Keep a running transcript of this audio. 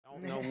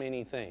don't know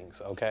many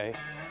things, okay?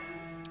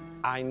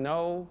 I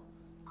know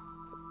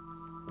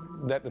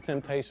that the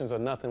Temptations are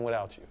nothing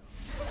without you.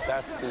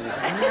 That's the...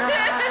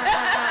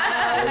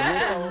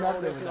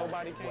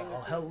 Nobody can.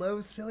 Well,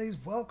 hello, sillies.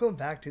 Welcome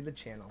back to the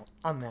channel.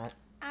 I'm Matt.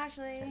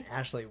 Ashley. And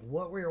Ashley,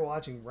 what we are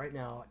watching right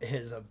now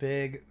is a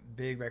big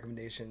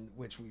recommendation,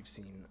 which we've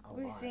seen a lot.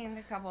 We've seen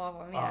a couple of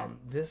them, yeah.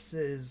 This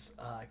is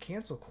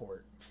Cancel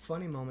Court,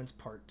 Funny Moments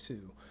Part 2.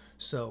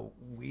 So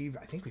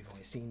I think we've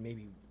only seen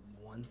maybe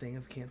one thing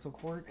of Cancel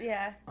Court.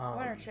 Yeah,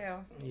 one or two.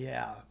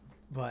 Yeah,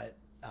 but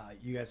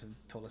you guys have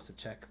told us to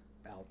check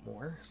out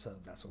more, so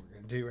that's what we're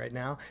going to do right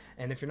now.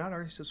 And if you're not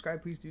already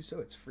subscribed, please do so.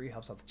 It's free,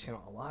 helps out the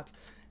channel a lot.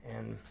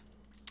 And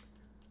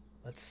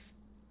let's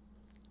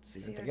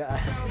see what they got.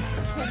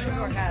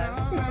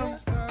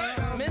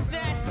 Miss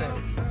Jackson,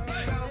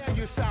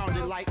 you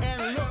sounded like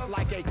and looked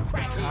like a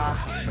crack.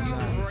 Thank you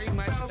very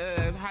much.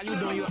 How you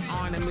doing, Your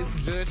Honor,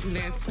 Miss Judge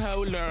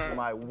Nansola?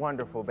 My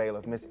wonderful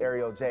bailiff, Miss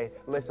Ariel J.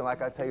 Listen,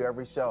 like I tell you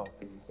every show,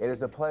 it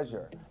is a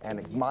pleasure,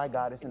 and my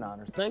God, it's an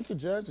honor. Thank you,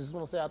 Judge. I just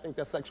want to say I think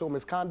that's sexual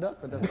misconduct,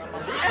 but that's not my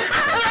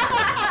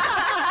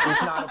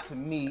It's not up to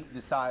me to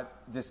decide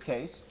this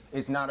case.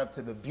 It's not up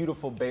to the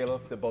beautiful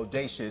bailiff, the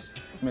bodacious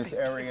Miss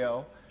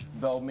Ariel.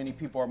 Though many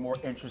people are more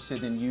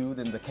interested in you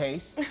than the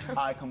case,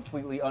 I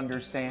completely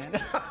understand.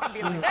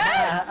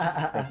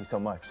 Thank you so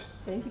much.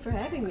 Thank you for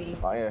having me.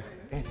 Oh, yeah.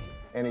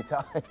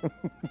 Anytime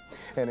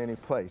and any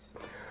place.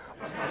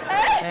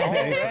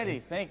 Already,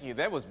 thank you.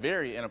 That was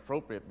very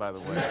inappropriate, by the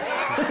way.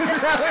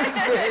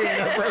 very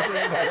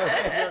inappropriate, by the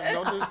way.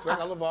 No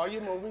disrespect. I love all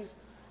your movies.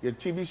 Your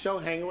TV show,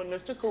 Hanging with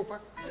Mr. Cooper.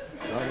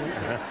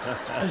 What's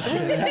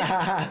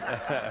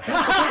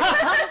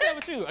up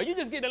with you? Are you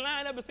just getting a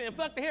line up and saying,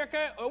 fuck the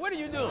haircut? Or what are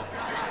you doing?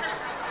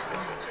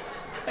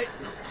 Hey,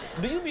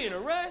 do you be in a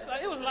rush?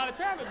 Like, it was a lot of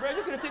traffic, bro.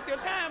 You could have took your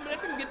time, but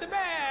let them get the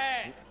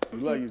bag. We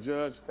love you,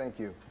 Judge. Thank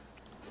you.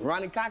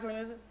 Ronnie Cochran,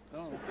 is it?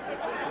 Oh.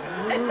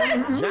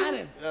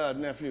 Johnny's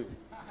nephew.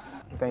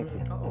 Thank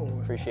you. Oh.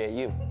 Appreciate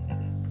you.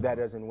 That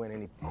doesn't win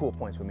any cool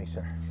points for me,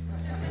 sir.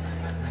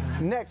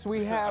 Next,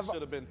 we have... I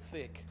should have been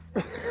thick.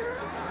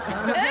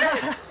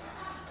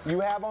 You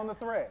have on the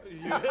thread.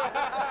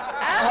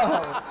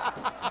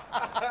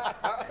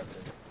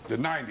 The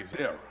 90s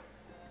era.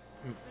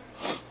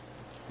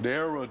 The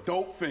era of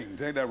dope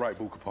fiends. Ain't that right,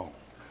 Boo Capone?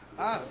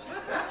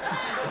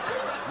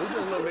 We just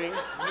a little lean.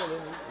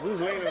 We was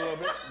leaning a little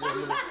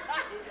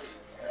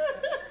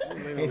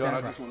bit. John,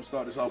 I just want to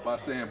start this off by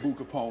saying Boo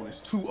Capone is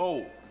too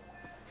old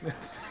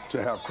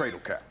to have cradle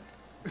cap.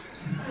 Both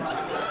of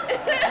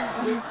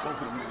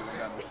them niggas ain't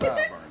got no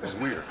sideburns. It's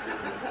weird.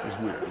 It's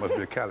weird. Must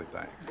be a Cali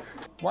thing.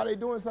 While they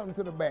doing something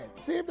to the back,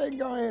 see if they can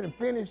go ahead and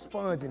finish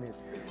sponging it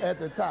at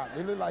the top.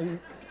 It look like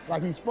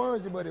he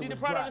sponged it, but it was dry. See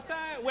the part on the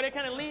side where they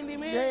kind of leaned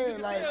him in? Yeah, you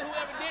can like tell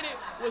whoever did it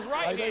was like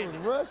right-handed. they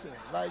was rushing.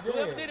 Like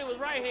Whoever did it was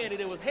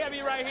right-handed. It was heavy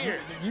right here.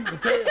 You can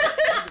tell. You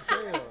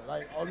can tell.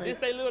 Like on This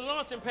they little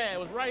launching pad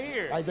was right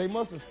here. like they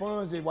must have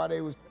sponged it while they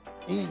was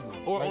eating.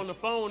 Or like, on the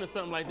phone or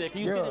something like that.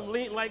 Can you see them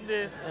lean like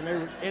this?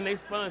 And they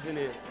sponging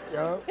it.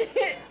 Yeah.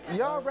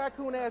 Y'all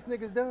raccoon ass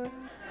niggas done?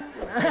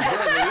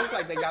 It looks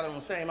like they got on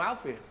the same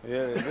outfit.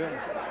 Yeah, they do.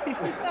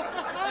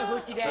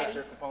 Hoochie daddy.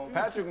 Mr. Capone.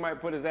 Patrick might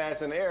put his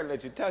ass in the air and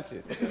let you touch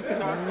it.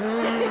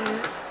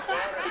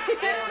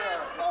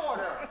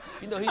 Order.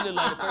 You know he look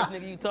like the first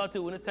nigga you talk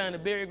to when it's time to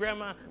bury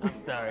grandma. I'm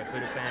sorry for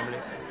the family.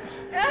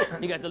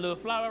 You got the little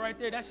flower right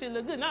there. That shit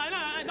look good.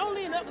 Nah, don't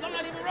lean up because I'm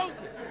not even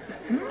roasting.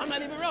 I'm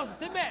not even roasting.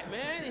 Sit back,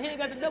 man. He ain't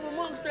got the double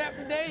monk strap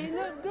today. He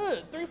look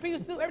good.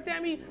 Three-piece suit. Every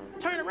time he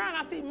turn around,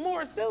 I see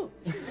more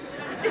suits.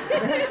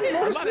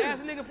 I'm about to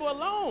ask a nigga for a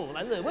loan.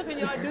 Like, look, what can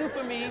y'all do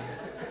for me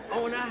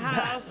on a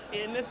house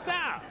in the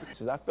South?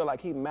 I feel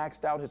like he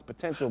maxed out his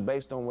potential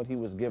based on what he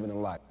was given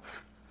in life.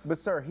 But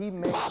sir, he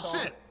made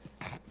songs.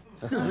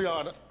 Excuse me,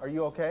 Honor. Are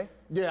you okay?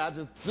 Yeah, I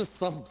just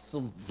some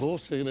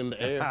bullshit in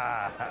the air.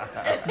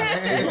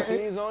 With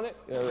cheese on it?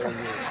 With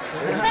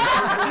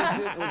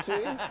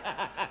cheese?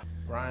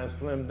 Brian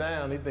slimmed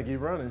down. He think he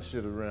running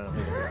shit around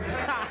here.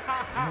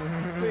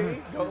 See,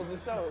 goes to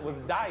show it was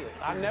diet.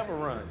 I never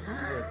run.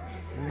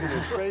 He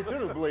went straight to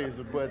the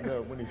blazer button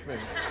up when he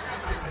finished.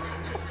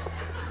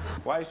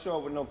 Why you show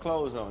up with no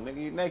clothes on?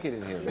 Nigga, you naked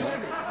in here,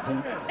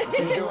 man.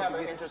 You do have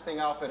an interesting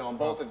outfit on,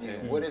 both of you.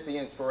 What is the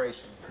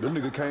inspiration? Them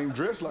niggas can't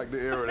dress like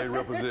the era they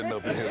representing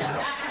up in here.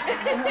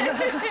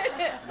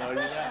 No,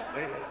 you're not.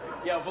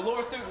 Yeah,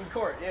 velour suit in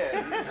court,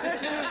 yeah.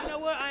 You know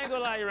what? I ain't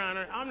gonna lie, Your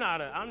Honor. I'm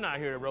not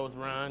here to roast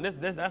Ron.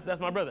 That's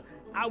my brother.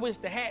 I wish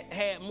the hat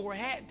had more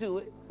hat to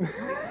it.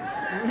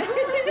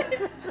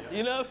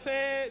 You know what I'm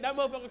saying? That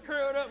motherfucker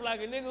curled up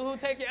like a nigga who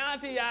take your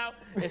auntie out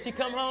and she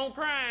come home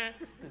crying.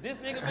 This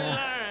nigga been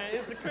lying.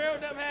 It's the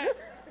curled up hat.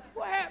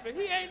 What happened?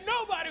 He ain't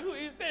nobody who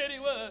he said he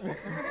was.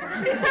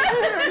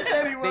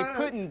 They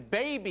putting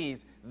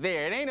babies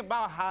there. It ain't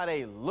about how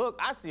they look.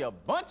 I see a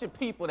bunch of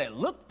people that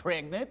look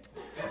pregnant.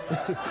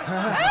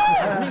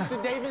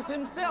 Mr. Davis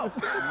himself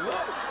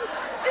look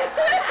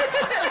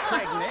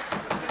pregnant.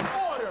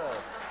 Order.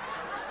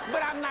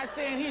 But I'm not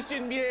saying he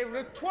shouldn't be able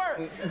to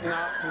twerk.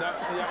 No,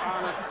 Your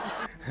Honor.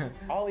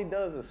 All he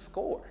does is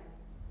score.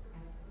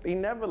 He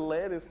never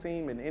led his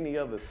team in any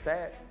other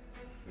stat,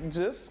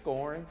 just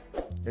scoring.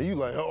 And you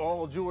like,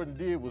 all Jordan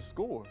did was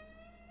score.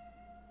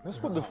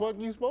 That's what the fuck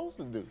you supposed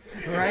to do.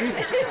 Right?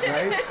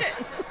 Right?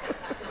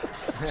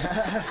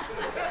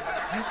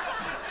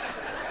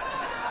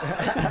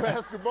 That's what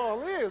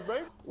basketball is,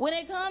 baby. When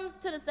it comes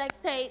to the sex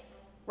tape,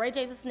 Ray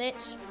J's a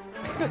snitch.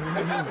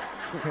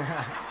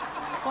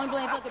 Point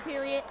blank fucking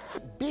period.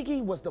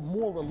 Biggie was the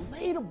more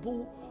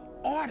relatable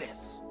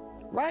artist,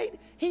 right?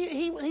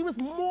 He was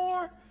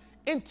more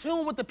in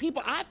tune with the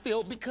people, I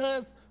feel,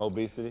 because...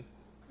 Obesity?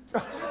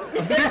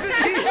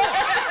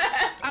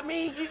 I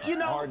mean, you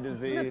know... Heart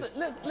disease.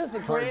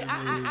 Listen, Craig,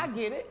 I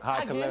get it. High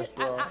I get it.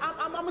 cholesterol.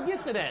 I'm gonna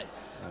get to that.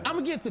 I'm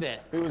gonna get to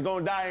that. He was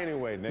gonna die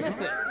anyway, nigga.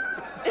 Listen.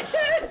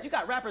 You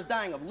got rappers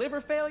dying of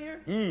liver failure?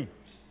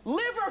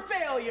 Liver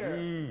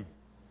failure!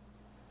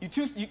 You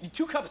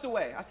two cups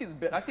away. I see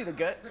the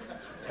gut.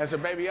 That's a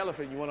baby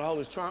elephant. You want to hold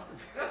his trunk?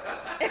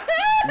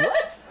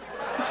 What?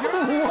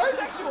 What?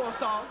 Sexual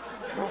assault.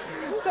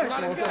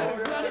 Sexual assault.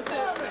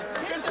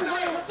 Here's the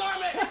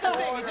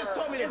thing. He just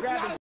told me to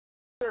grab his...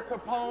 Mr.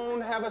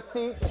 Capone, have a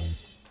seat. A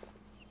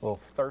little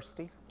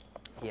thirsty?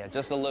 Yeah,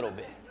 just a little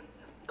bit.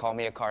 Call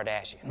me a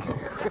Kardashian.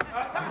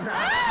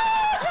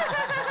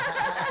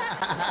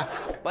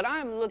 But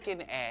I'm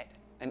looking at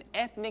an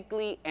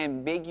ethnically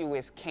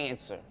ambiguous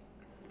cancer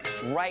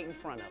right in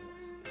front of us.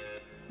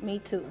 Me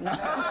too. No.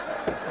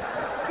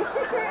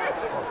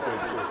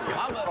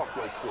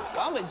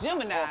 I'm a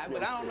Gemini,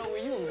 but I don't know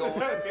where you was going.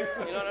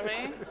 You know what I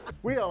mean?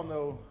 We all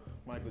know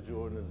Michael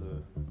Jordan is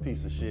a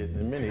piece of shit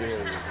in many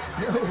areas.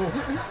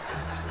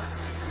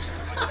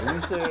 When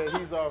you said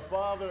he's our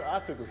father, I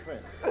took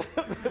offense.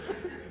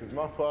 Because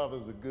my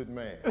father's a good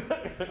man.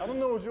 I don't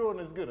know if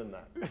Jordan is good or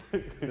not.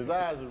 His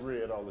eyes are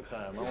red all the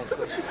time. I don't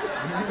trust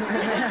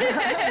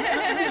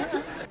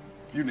him.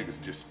 You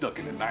niggas just stuck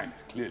in the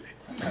 90s, clearly.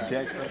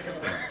 Jackson?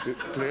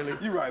 Clearly?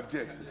 You right,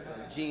 Jackson.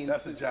 Jeans.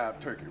 That's a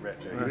jive turkey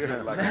right there. You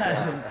feel like a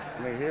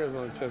I mean, hairs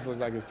on his chest look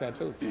like his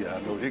tattoo. Yeah,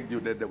 I know.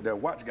 That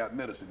watch got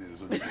medicine in it,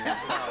 so you can see.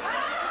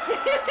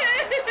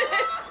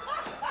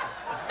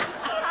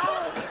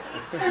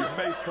 Your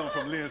face come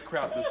from Lens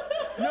Crouch's.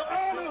 Your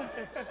Honor!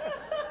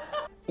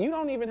 You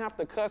don't even have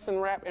to cuss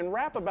and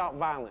rap about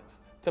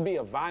violence to be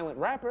a violent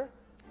rapper.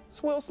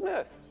 It's Will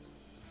Smith.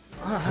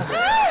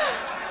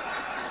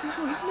 It's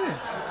Will Smith.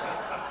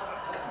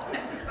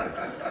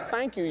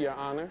 Thank you, Your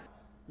Honor.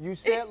 You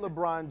said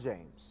LeBron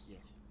James.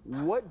 Yes.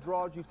 What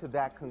draws you to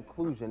that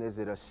conclusion? Is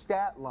it a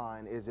stat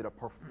line? Is it a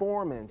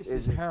performance?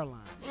 It's his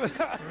hairline. But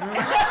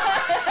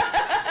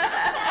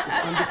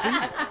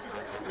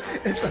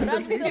I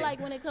just feel like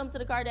when it comes to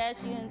the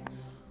Kardashians,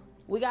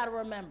 we gotta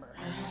remember,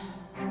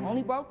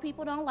 only broke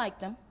people don't like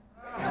them.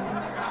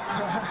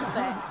 That's a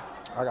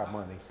fact. I got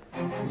money.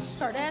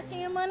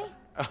 Kardashian money?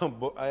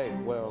 Hey,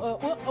 well...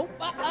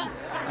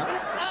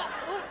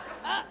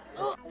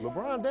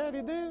 LeBron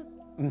daddy did?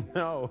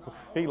 No,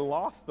 he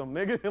lost them,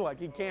 nigga. Like,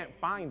 he can't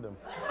find them.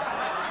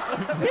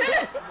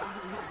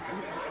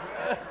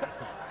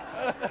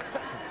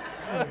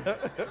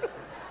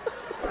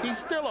 He's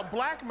still a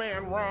black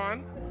man,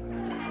 Ron.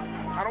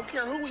 I don't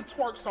care who he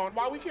twerks on.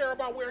 Why we care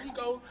about where he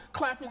goes,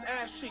 clap his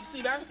ass cheek?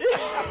 See, that's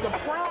the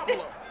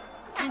problem.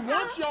 He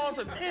wants y'all's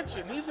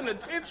attention. He's an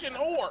attention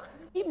whore.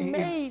 He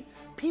made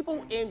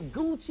people in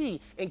Gucci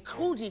and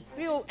Coogee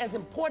feel as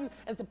important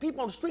as the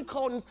people on the street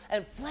clothing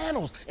and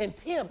flannels and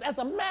Timbs. As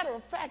a matter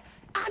of fact,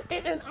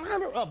 in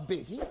honor of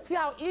Biggie, see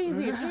how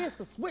easy it is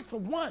to switch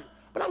from one,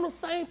 but I'm the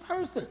same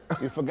person.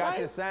 You forgot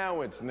your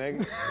sandwich,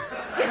 nigga.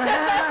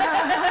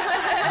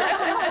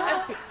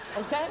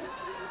 Okay?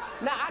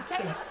 Now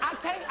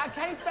I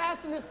can't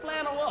fasten this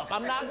flannel up.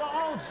 I'm not gonna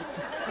hold you.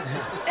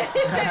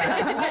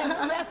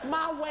 That's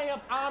my way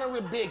of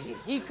honoring Biggie.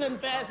 He couldn't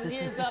fasten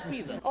his up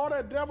either. All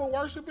that devil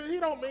worshiping, he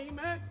don't mean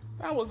that.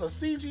 That was a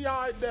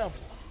CGI devil.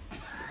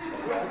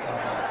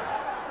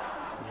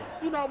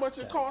 You know how much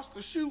it costs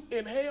to shoot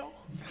in hell?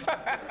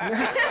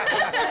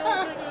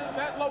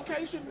 That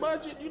location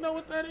budget, you know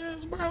what that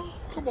is, bro?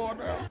 Come on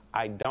now.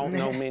 I don't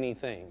know many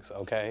things,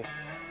 okay?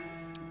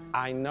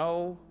 I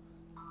know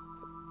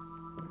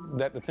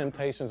that the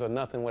Temptations are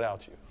nothing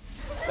without you.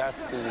 That's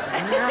the...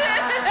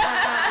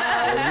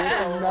 When you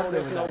told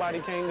Otis nobody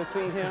came to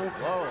see him,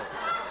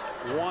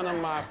 one of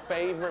my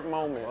favorite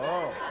moments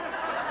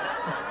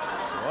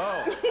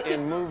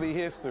in movie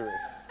history.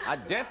 I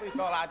definitely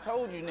thought I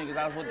told you niggas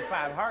I was with the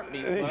 5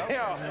 Heartbeats.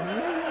 Yeah,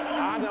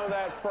 I know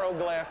that fro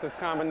glasses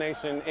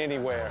combination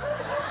anywhere.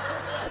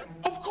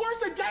 Of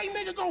course a gay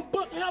nigga gonna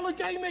book hella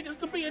gay niggas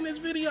to be in this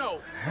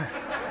video.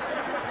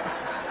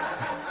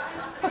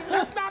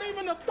 That's not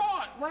even a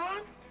thought,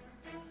 Ron.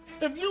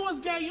 If you was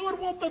gay, you would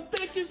want the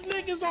thickest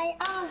niggas on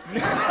earth.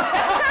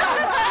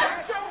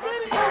 That's your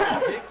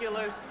video.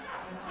 Ridiculous.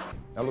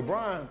 Now,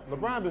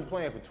 LeBron been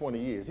playing for 20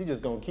 years. He's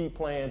just gonna keep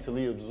playing till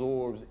he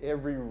absorbs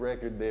every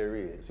record there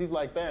is. He's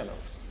like Thanos.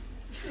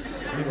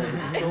 You know,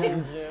 the Soul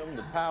Gem,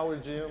 the Power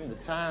Gem, the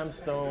Time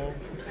Stone.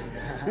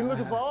 He's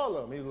looking for all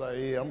of them. He's like,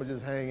 yeah, I'm gonna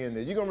just hang in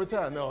there. You gonna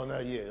retire? No,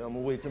 not yet. I'm gonna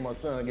wait till my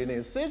son get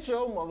in. Sit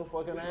your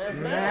motherfucking ass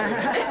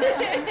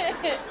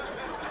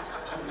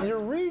down. You're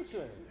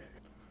reaching.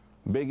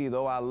 Biggie,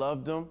 though I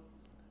loved him,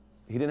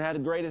 he didn't have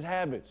the greatest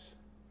habits.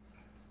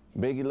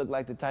 Biggie looked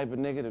like the type of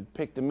nigga to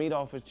pick the meat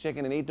off his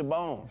chicken and eat the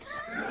bones.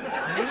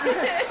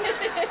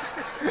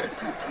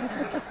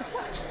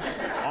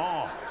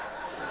 Oh,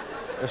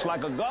 it's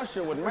like a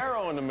gusher with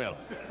marrow in the middle.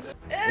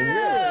 And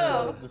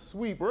yeah, the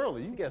sweep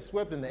early. You got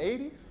swept in the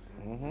 80s?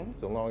 Mm-hmm.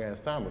 It's a long ass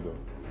time ago.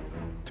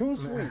 2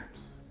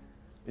 sweeps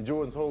in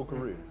Jordan's whole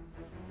career.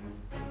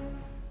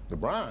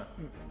 LeBron,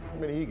 how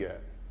many he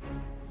got?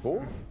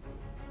 4?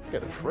 He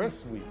got a fresh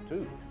sweep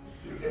too.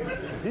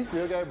 He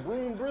still got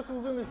broom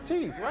bristles in his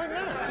teeth right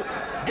now.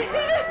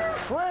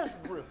 Fresh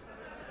bristles.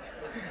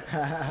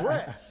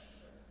 Fresh.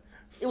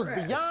 It was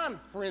beyond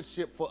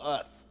friendship for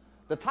us.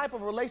 The type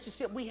of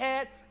relationship we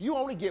had, you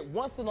only get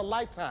once in a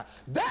lifetime.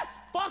 That's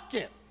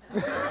fucking.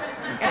 I've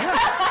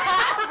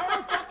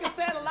heard fucking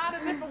said a lot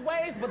of different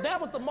ways, but that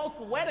was the most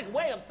poetic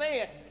way of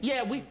saying,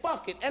 yeah, we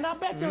fucking. And I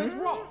bet you it's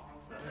wrong.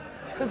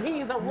 Because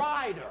he's a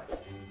rider.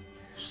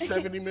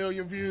 70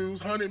 million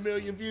views, 100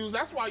 million views.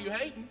 That's why you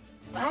hating.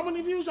 How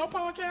many views your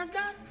podcast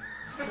got?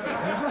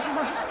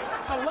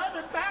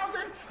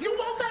 11,000? You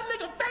want that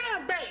nigga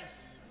fan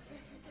base.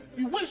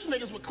 You wish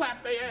niggas would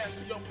clap their ass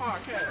to your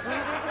podcast.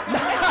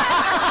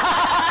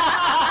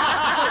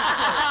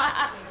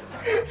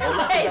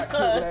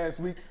 Last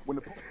week when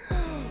the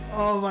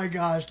Oh my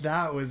gosh,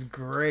 that was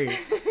great.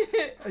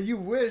 You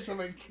wish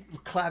somebody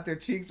clapped their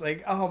cheeks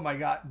like, oh my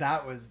god,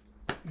 that was,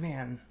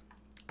 man.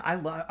 I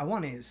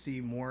want to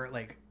see more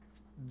like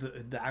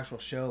the actual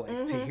show,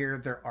 like to hear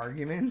their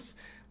arguments,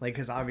 like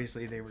because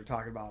obviously they were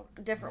talking about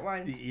different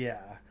ones. Yeah,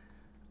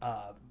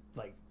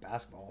 like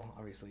basketball,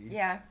 obviously.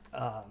 Yeah.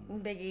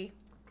 Biggie.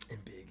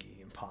 And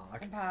Biggie and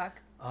Pac. And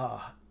Pac.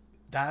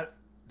 That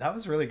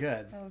was really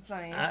good. That was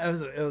funny.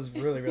 It was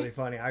really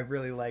funny. I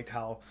really liked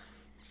how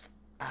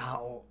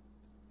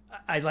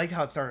I liked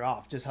how it started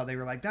off, just how they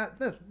were like that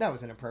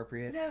was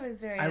inappropriate. That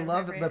was very I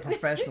love the inappropriate.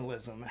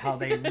 professionalism, how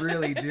they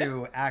really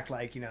do act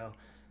like, you know,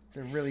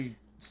 they're really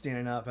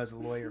standing up as a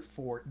lawyer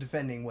for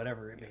defending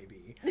whatever it may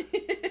be.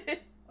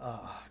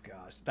 Oh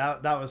gosh,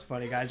 that was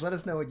funny, guys. Let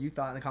us know what you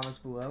thought in the comments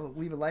below.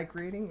 Leave a like,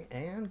 rating,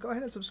 and go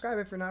ahead and subscribe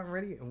if you're not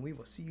already, and we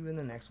will see you in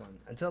the next one.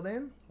 Until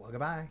then, well,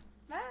 goodbye.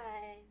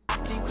 Bye.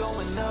 Keep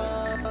going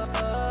up,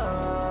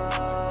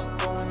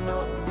 going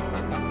up.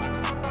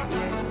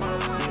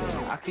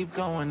 Yeah, I keep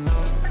going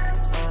up.